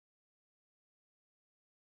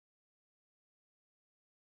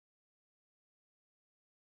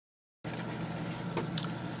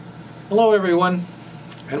Hello everyone,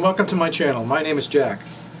 and welcome to my channel. My name is Jack.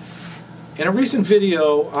 In a recent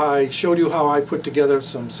video I showed you how I put together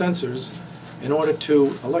some sensors in order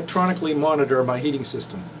to electronically monitor my heating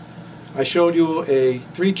system. I showed you a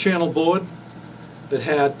 3-channel board that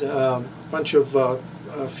had a bunch of a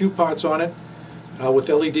few parts on it with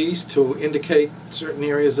LEDs to indicate certain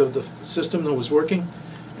areas of the system that was working.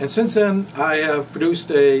 And since then I have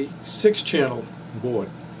produced a 6-channel board.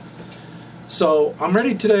 So I'm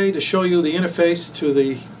ready today to show you the interface to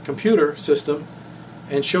the computer system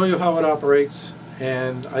and show you how it operates,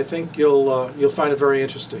 and I think you'll find it very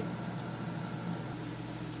interesting.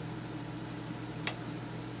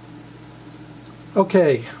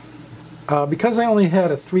 Okay, because I only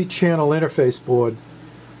had a 3-channel interface board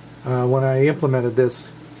when I implemented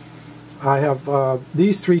this, I have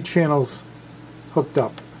these 3 channels hooked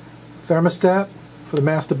up. Thermostat for the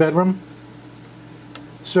master bedroom,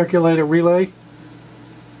 circulator relay,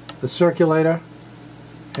 the circulator,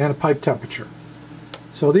 and a pipe temperature.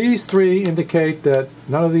 So these 3 indicate that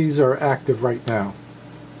none of these are active right now.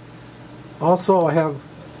 Also, I have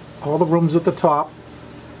all the rooms at the top.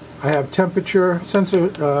 I have temperature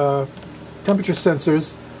sensors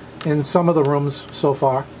in some of the rooms so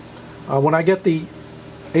far. When I get the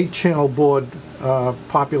 8-channel board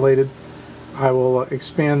populated, I will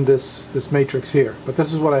expand this matrix here. But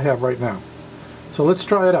this is what I have right now. So let's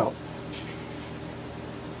try it out.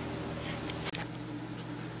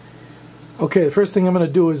 Okay, the first thing I'm going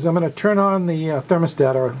to do is I'm going to turn on the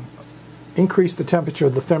thermostat, or increase the temperature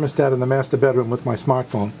of the thermostat in the master bedroom with my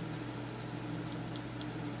smartphone.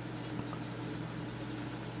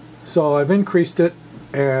 So I've increased it,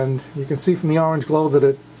 and you can see from the orange glow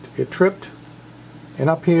that it tripped, and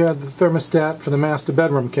up here the thermostat for the master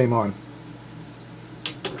bedroom came on.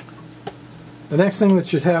 The next thing that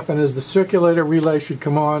should happen is the circulator relay should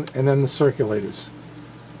come on, and then the circulators.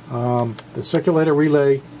 The circulator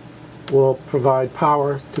relay will provide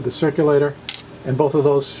power to the circulator, and both of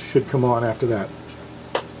those should come on after that.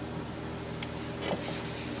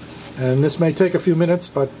 And this may take a few minutes,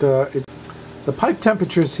 but the pipe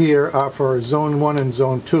temperatures here are for Zone 1 and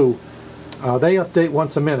Zone 2. They update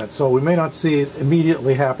once a minute, so we may not see it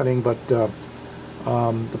immediately happening, but the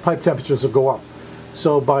pipe temperatures will go up.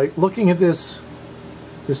 So by looking at this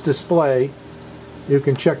display, you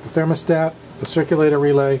can check the thermostat, the circulator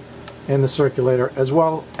relay, and the circulator, as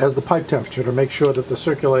well as the pipe temperature, to make sure that the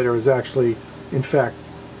circulator is actually, in fact,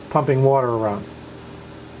 pumping water around.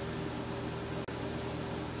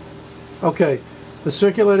 Okay, the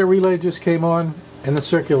circulator relay just came on, and the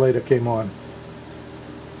circulator came on.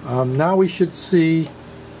 Now we should see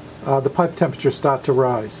the pipe temperature start to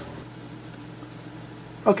rise.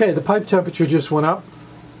 Okay, the pipe temperature just went up,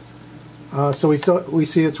 so we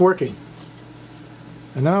see it's working.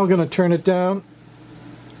 And now we're going to turn it down.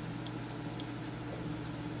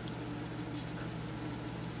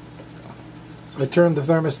 So I turned the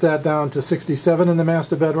thermostat down to 67 in the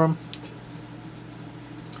master bedroom,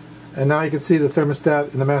 and now you can see the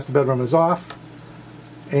thermostat in the master bedroom is off,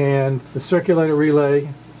 and the circulator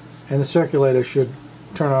relay and the circulator should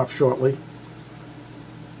turn off shortly.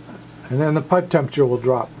 And then the pipe temperature will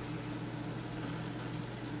drop.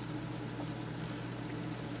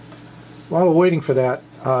 While we're waiting for that,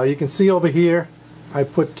 you can see over here I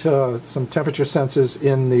put some temperature sensors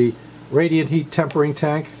in the radiant heat tempering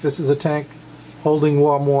tank. This is a tank holding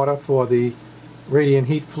warm water for the radiant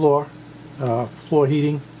heat floor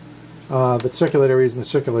heating. The circulator is, and the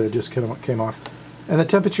circulator just came off. And the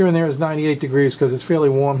temperature in there is 98 degrees because it's fairly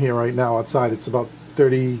warm here right now. Outside it's about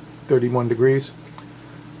 31 degrees.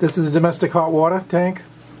 This is a domestic hot water tank.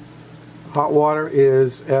 Hot water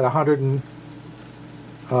is at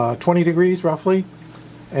 120 degrees roughly,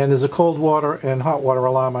 and there's a cold water and hot water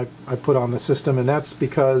alarm I put on the system, and that's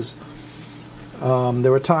because there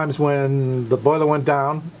were times when the boiler went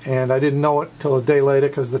down and I didn't know it till a day later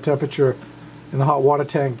because the temperature in the hot water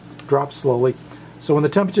tank drops slowly. So when the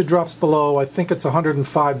temperature drops below, I think it's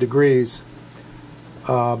 105 degrees,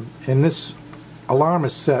 and this alarm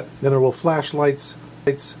is set, then it will flash lights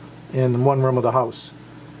in one room of the house.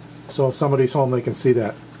 So if somebody's home, they can see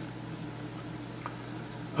that.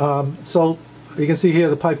 So you can see here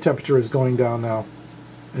the pipe temperature is going down now.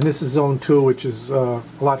 And this is Zone 2, which is a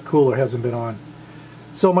lot cooler, hasn't been on.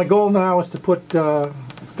 So my goal now is to put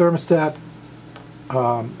thermostat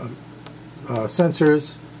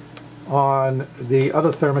sensors on the other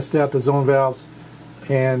thermostat, the zone valves,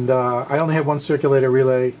 and I only have one circulator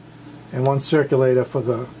relay and one circulator for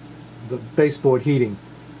the baseboard heating,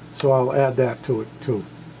 so I'll add that to it too.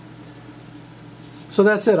 So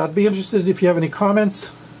that's it. I'd be interested if you have any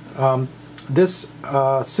comments. This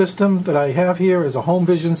system that I have here is a home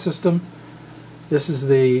vision system. This is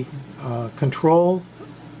the control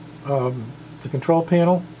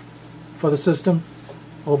panel for the system.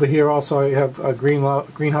 Over here also you have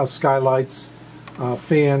greenhouse skylights,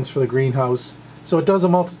 fans for the greenhouse. So it does a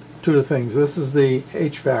multitude of things. This is the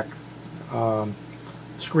HVAC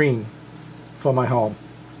screen for my home.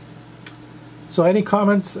 So any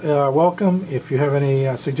comments are welcome. If you have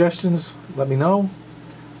any suggestions, let me know.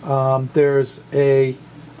 There's a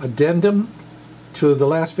addendum to the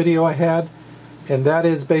last video I had, and that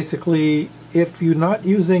is basically if you're not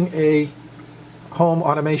using a home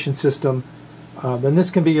automation system, then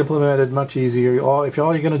this can be implemented much easier. If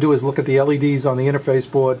all you're going to do is look at the LEDs on the interface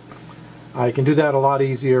board, I can do that a lot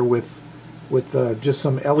easier with just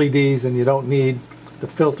some LEDs, and you don't need the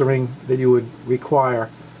filtering that you would require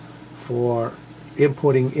for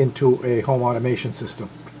inputting into a home automation system.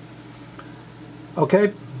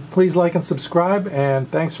 Okay, please like and subscribe, and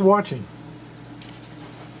thanks for watching.